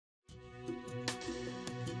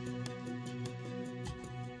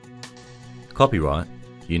Copyright,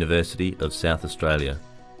 University of South Australia.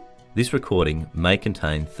 This recording may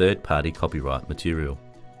contain third-party copyright material.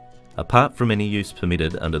 Apart from any use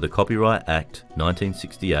permitted under the Copyright Act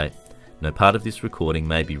 1968, no part of this recording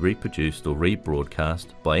may be reproduced or rebroadcast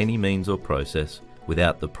by any means or process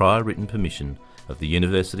without the prior written permission of the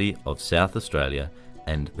University of South Australia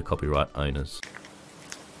and the copyright owners.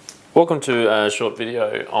 Welcome to a short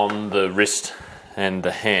video on the wrist and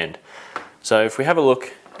the hand. So if we have a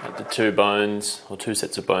look at the two bones, or two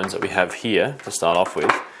sets of bones that we have here to start off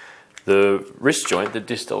with, the wrist joint, the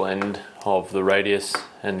distal end of the radius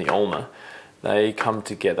and the ulna, they come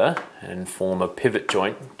together and form a pivot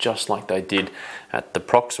joint just like they did at the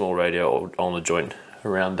proximal radial or ulnar joint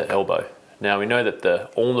around the elbow. Now we know that the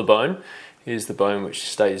ulnar bone is the bone which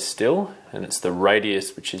stays still, and it's the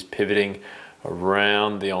radius which is pivoting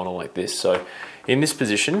around the ulna like this. So in this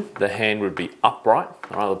position, the hand would be upright,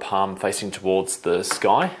 or the palm facing towards the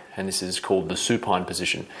sky, and this is called the supine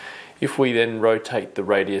position. If we then rotate the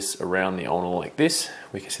radius around the ulna like this,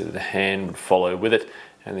 we can see that the hand would follow with it,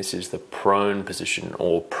 and this is the prone position,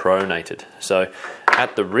 or pronated. So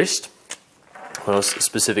at the wrist, well,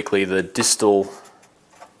 specifically the distal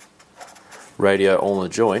radio-ulnar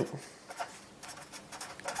joint,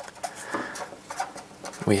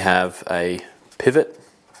 we have a pivot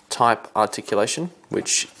type articulation,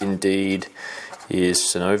 which indeed is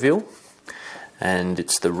synovial, and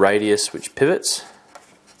it's the radius which pivots.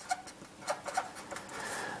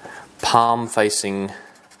 Palm facing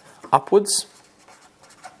upwards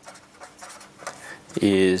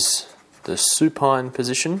is the supine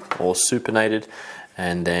position, or supinated,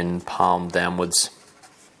 and then palm downwards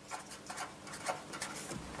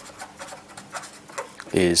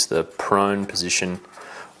is the prone position,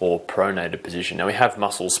 or pronated position. Now we have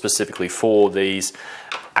muscles specifically for these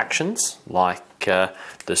actions, like the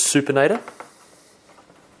supinator,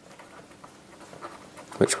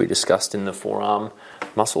 which we discussed in the forearm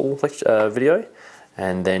muscle video,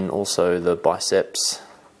 and then also the biceps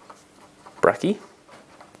brachii.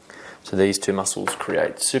 So these two muscles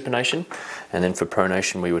create supination, and then for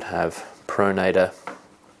pronation we would have pronator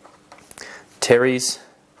teres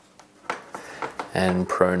and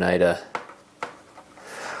pronator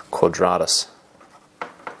quadratus.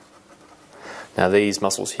 Now these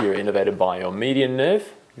muscles here are innervated by your median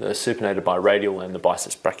nerve, the supinated by radial, and the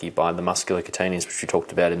biceps brachii by the muscular cutaneous, which we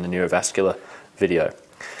talked about in the neurovascular video.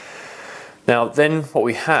 Now then what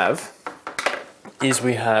we have is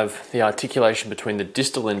we have the articulation between the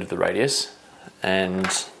distal end of the radius and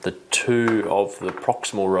the two of the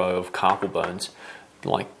proximal row of carpal bones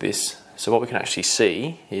like this. So what we can actually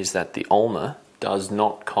see is that the ulna does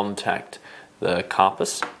not contact the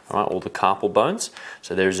carpus, right, or the carpal bones.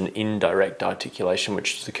 So there is an indirect articulation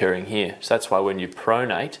which is occurring here. So that's why when you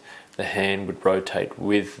pronate, the hand would rotate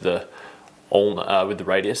with the ulna, with the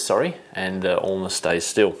radius, and the ulna stays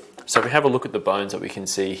still. So if we have a look at the bones that we can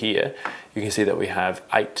see here, you can see that we have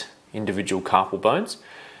 8 individual carpal bones,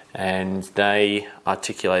 and they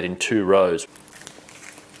articulate in 2 rows.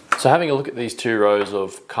 So having a look at these 2 rows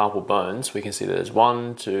of carpal bones, we can see that there's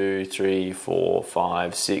 1, 2, 3, 4,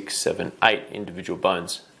 5, 6, 7, 8 individual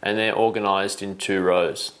bones, and they're organized in 2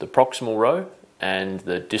 rows, the proximal row and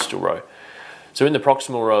the distal row. So in the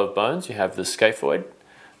proximal row of bones, you have the scaphoid,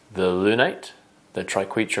 the lunate, the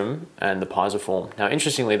triquetrum, and the pisiform. Now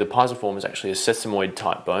interestingly, the pisiform is actually a sesamoid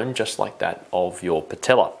type bone, just like that of your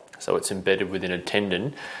patella. So it's embedded within a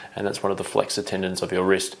tendon, and that's one of the flexor tendons of your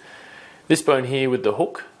wrist. This bone here with the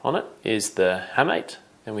hook on it is the hamate.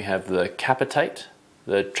 Then we have the capitate,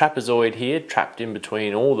 the trapezoid here trapped in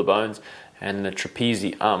between all the bones, and the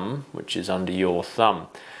trapezium, which is under your thumb.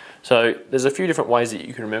 So there's a few different ways that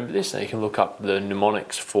you can remember this. Now you can look up the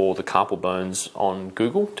mnemonics for the carpal bones on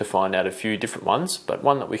Google to find out a few different ones, but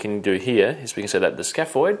one that we can do here is we can say that the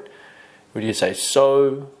scaphoid, would you say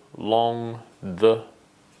so long the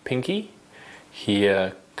pinky,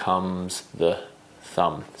 here comes the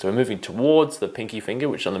thumb. So we're moving towards the pinky finger,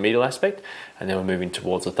 which is on the medial aspect, and then we're moving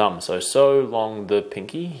towards the thumb. So long the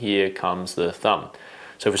pinky, here comes the thumb.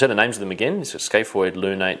 So if we say the names of them again, it's scaphoid,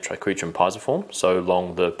 lunate, triquetrum, pisiform, so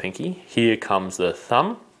long the pinky, here comes the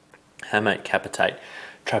thumb, hamate, capitate,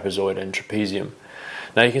 trapezoid, and trapezium.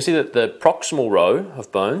 Now you can see that the proximal row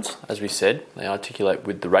of bones, as we said, they articulate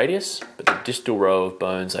with the radius, but the distal row of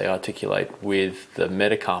bones, they articulate with the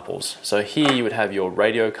metacarpals. So here you would have your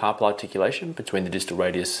radiocarpal articulation between the distal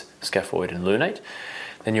radius, scaphoid, and lunate.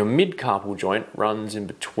 Then your mid-carpal joint runs in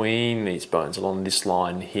between these bones along this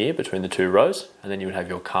line here between the 2 rows, and then you would have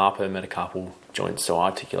your carpo-metacarpal joints, so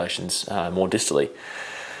articulations more distally.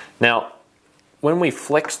 Now, when we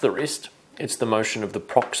flex the wrist, it's the motion of the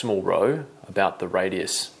proximal row about the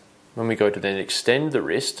radius when we go to then extend the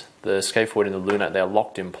wrist, the scaphoid and the lunate, they're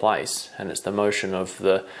locked in place, and it's the motion of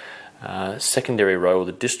the secondary row or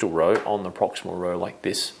the distal row on the proximal row like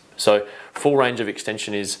this. So full range of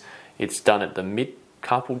extension it's done at the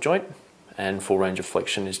mid-carpal joint, and full range of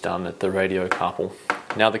flexion is done at the radiocarpal.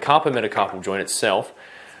 Now the carpometacarpal joint itself,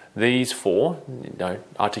 these four,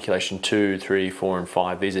 articulation 2, 3, 4 and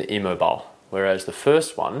 5, these are immobile, whereas the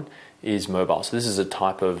first one is mobile. So this is a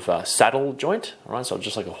type of saddle joint, all right? So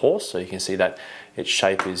just like a horse, so you can see that its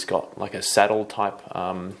shape has got like a saddle type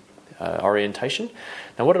orientation.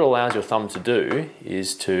 Now what it allows your thumb to do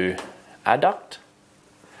is to adduct,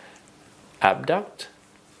 abduct,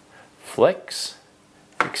 flex,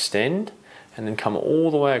 extend, and then come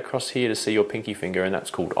all the way across here to see your pinky finger, and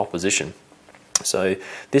that's called opposition. So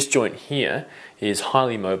this joint here is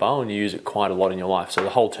highly mobile, and you use it quite a lot in your life. So the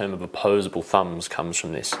whole term of opposable thumbs comes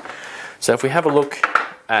from this. So if we have a look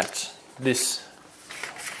at this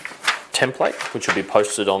template, which will be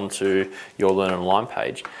posted onto your Learn Online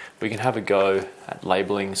page, we can have a go at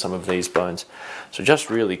labeling some of these bones. So just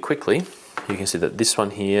really quickly, you can see that this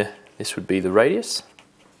one here, this would be the radius.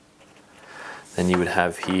 Then you would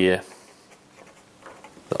have here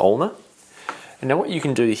the ulna. And now what you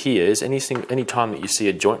can do here is any time that you see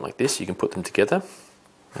a joint like this, you can put them together,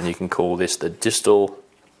 and you can call this the distal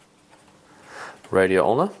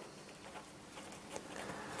radioulnar.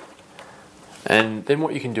 And then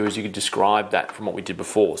what you can do is you can describe that from what we did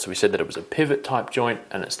before. So we said that it was a pivot type joint,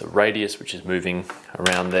 and it's the radius which is moving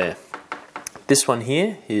around there. This one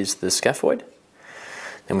here is the scaphoid.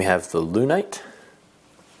 Then we have the lunate,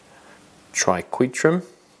 triquetrum,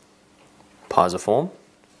 pisiform,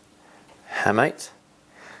 hamate,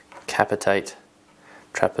 capitate,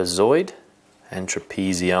 trapezoid, and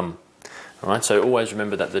trapezium. Alright, so always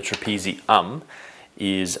remember that the trapezium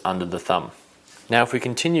is under the thumb. Now if we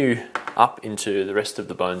continue up into the rest of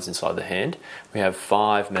the bones inside the hand, we have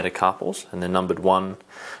 5 metacarpals, and they're numbered 1,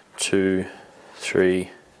 2, 3,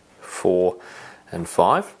 4, and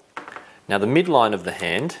 5. Now the midline of the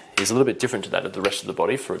hand is a little bit different to that of the rest of the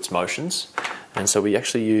body for its motions, and so we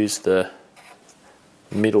actually use the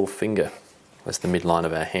middle finger as the midline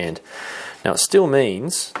of our hand. Now it still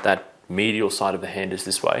means that medial side of the hand is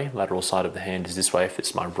this way, lateral side of the hand is this way if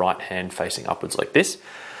it's my right hand facing upwards like this.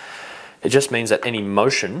 It just means that any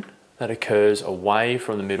motion that occurs away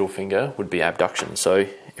from the middle finger would be abduction. So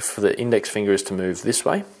if the index finger is to move this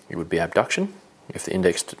way, it would be abduction. If the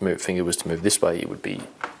index finger was to move this way, it would be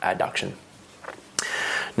adduction.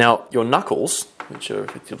 Now your knuckles, which are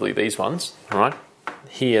effectively these ones, all right,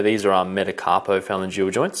 here these are our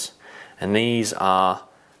metacarpophalangeal joints, and these are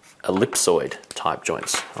ellipsoid type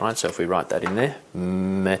joints. All right, so if we write that in there,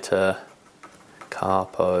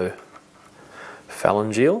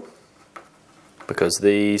 metacarpophalangeal, because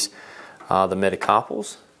these are the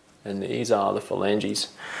metacarpals and these are the phalanges.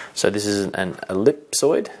 So this is an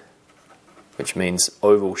ellipsoid, which means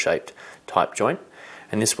oval shaped type joint,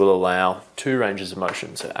 and this will allow 2 ranges of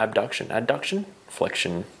motion, so abduction, adduction,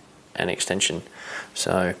 flexion and extension.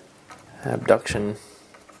 So abduction,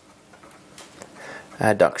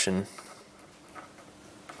 adduction,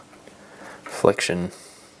 flexion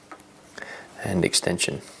and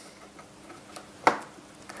extension.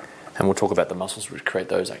 And we'll talk about the muscles which create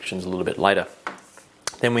those actions a little bit later.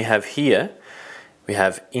 Then we have here, we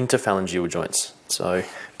have interphalangeal joints. So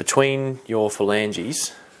between your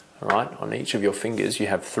phalanges, all right, on each of your fingers, you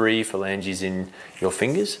have 3 phalanges in your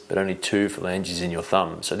fingers, but only 2 phalanges in your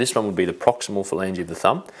thumb. So this one would be the proximal phalange of the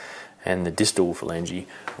thumb and the distal phalange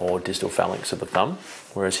or distal phalanx of the thumb.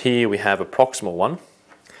 Whereas here we have a proximal one,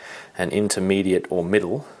 an intermediate or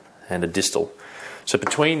middle, and a distal. So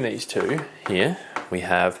between these two here, we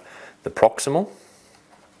have the proximal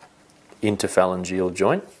interphalangeal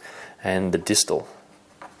joint and the distal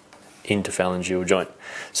interphalangeal joint.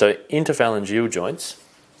 So interphalangeal joints,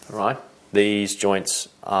 all right, these joints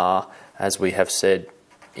are, as we have said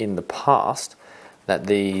in the past, that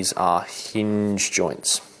these are hinge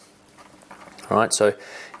joints. All right, so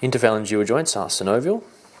interphalangeal joints are synovial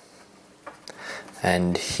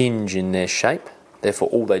and hinge in their shape. Therefore,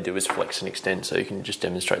 all they do is flex and extend. So you can just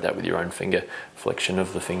demonstrate that with your own finger, flexion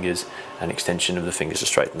of the fingers and extension of the fingers to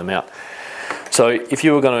straighten them out. So if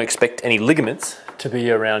you were going to expect any ligaments to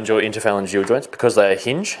be around your interphalangeal joints, because they are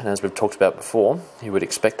hinge, and as we've talked about before, you would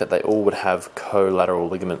expect that they all would have collateral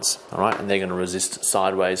ligaments, all right, and they're going to resist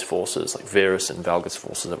sideways forces like varus and valgus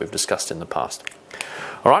forces that we've discussed in the past.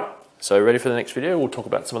 All right, so ready for the next video? We'll talk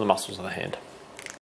about some of the muscles of the hand.